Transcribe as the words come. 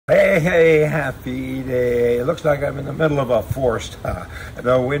Hey, happy day. It looks like I'm in the middle of a forest.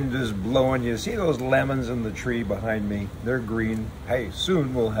 The wind is blowing. You see those lemons in the tree behind me? They're green. Hey,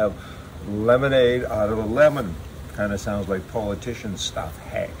 soon we'll have lemonade out of a lemon. Kind of sounds like politician stuff.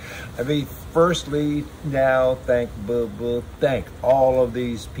 Hey, let me firstly now thank all of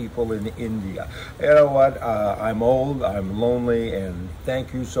these people in India. You know what? I'm old, I'm lonely, and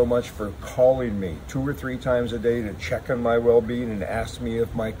thank you so much for calling me 2 or 3 times a day to check on my well-being and ask me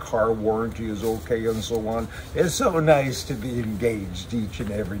if my car warranty is okay and so on. It's so nice to be engaged each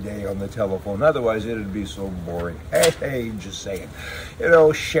and every day on the telephone. Otherwise, it'd be so boring. Hey, just saying. You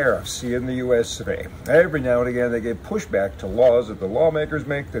know, sheriffs in the U.S. today, every now and again, they get pushback to laws that the lawmakers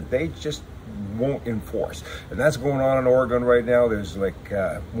make that they just won't enforce. And that's going on in Oregon right now. There's like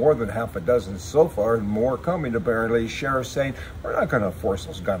more than half a dozen so far and more coming apparently. Sheriffs saying, we're not going to enforce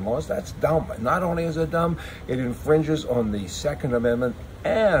those gun laws. That's dumb. Not only is it dumb, it infringes on the Second Amendment,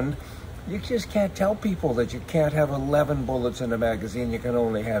 and you just can't tell people that you can't have 11 bullets in a magazine, you can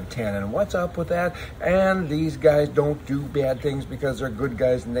only have 10. And what's up with that? And these guys don't do bad things because they're good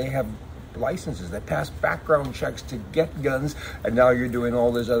guys and they have licenses. They pass background checks to get guns, and now you're doing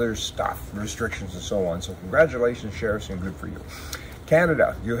all this other stuff, restrictions and so on. So congratulations, sheriffs, and good for you.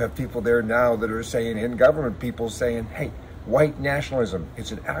 Canada, you have people there now that are saying, in government, people saying, hey, white nationalism,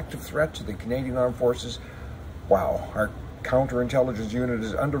 it's an active threat to the Canadian Armed Forces. Wow, our counterintelligence unit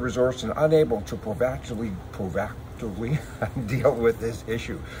is under-resourced and unable to proactively deal with this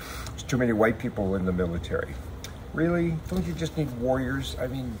issue. There's too many white people in the military. Really? Don't you just need warriors? I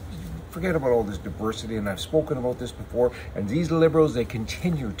mean, forget about all this diversity, and I've spoken about this before, and these liberals, they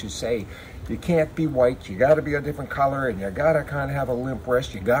continue to say, you can't be white, you gotta be a different color, and you gotta kind of have a limp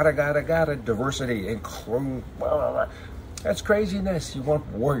wrist, you gotta, diversity, include, blah, blah, blah. That's craziness. You want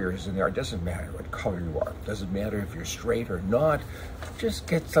warriors in there. It doesn't matter what color you are. It doesn't matter if you're straight or not. Just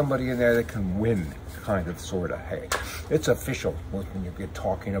get somebody in there that can win, kind of, sort of. Hey, it's official when you get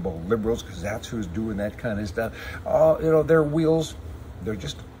talking about liberals, because that's who's doing that kind of stuff. You know, their wheels, they're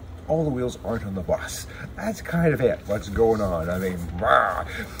just, all the wheels aren't on the bus. That's kind of it, what's going on. I mean, rah.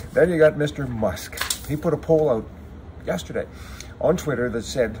 Then you got Mr. Musk. He put a poll out yesterday on Twitter that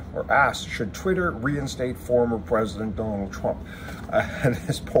said, or asked, should Twitter reinstate former President Donald Trump? And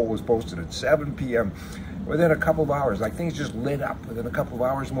this poll was posted at 7 p.m. Within a couple of hours, like things just lit up. Within a couple of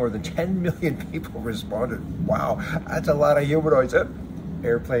hours, more than 10 million people responded. Wow, that's a lot of humanoids.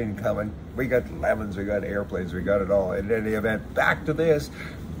 Airplane coming. We got lemons, we got airplanes, we got it all. In any event, back to this.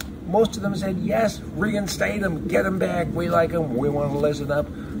 Most of them said, yes, reinstate them, get them back, we like them, we want to listen up.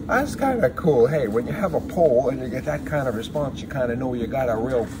 That's kind of cool. Hey, when you have a poll and you get that kind of response, you kind of know you got a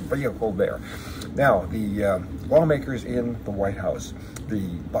real vehicle there. Now, the lawmakers in the White House, the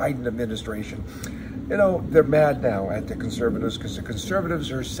Biden administration, you know, they're mad now at the conservatives, because the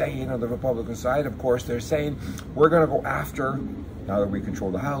conservatives are saying, on the Republican side, of course, they're saying, we're going to go after, now that we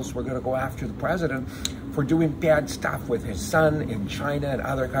control the House, we're going to go after the president for doing bad stuff with his son in China and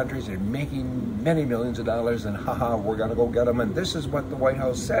other countries and making many millions of dollars, and haha, we're going to go get him. And this is what the White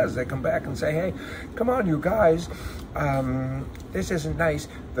House says. They come back and say, hey, come on, you guys, this isn't nice.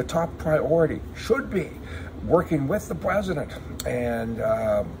 The top priority should be working with the president and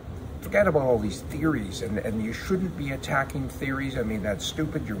forget about all these theories, and you shouldn't be attacking theories. I mean, that's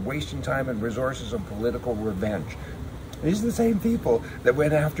stupid. You're wasting time and resources on political revenge. These are the same people that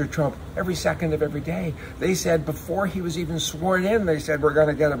went after Trump every second of every day. They said before he was even sworn in, they said, we're going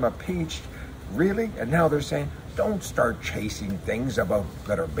to get him impeached. Really? And now they're saying, don't start chasing things that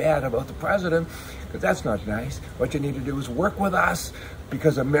are bad about the president, because that's not nice. What you need to do is work with us,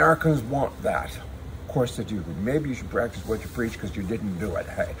 because Americans want that. Of course they do. Maybe you should practice what you preach, because you didn't do it.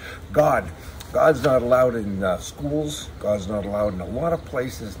 Hey, God's not allowed in schools. God's not allowed in a lot of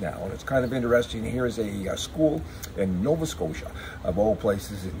places now. And it's kind of interesting. Here's a school in Nova Scotia, of all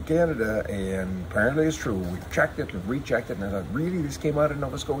places in Canada, and apparently it's true. We checked it and rechecked it, and I thought, really, this came out of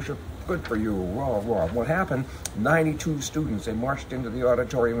Nova Scotia? Good for you. Wrong. What happened? 92 students, they marched into the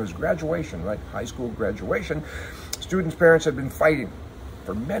auditorium. It was graduation, right? High school graduation. Students' parents had been fighting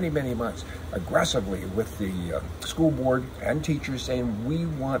for many, many months aggressively with the school board and teachers, saying, we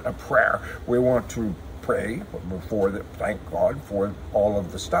want a prayer. We want to pray before that, thank God for all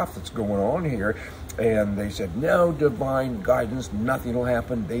of the stuff that's going on here. And they said, no divine guidance, nothing will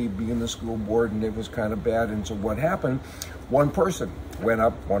happen. They be in the school board, and it was kind of bad. And so what happened? One person went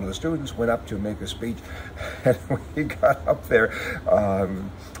up, one of the students went up to make a speech, and when he got up there,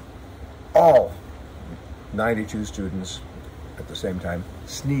 all 92 students at the same time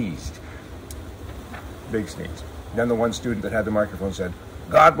sneezed. Big sneeze. Then the one student that had the microphone said,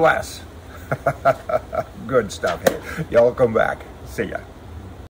 God bless. Good stuff. Hey, y'all come back. See ya.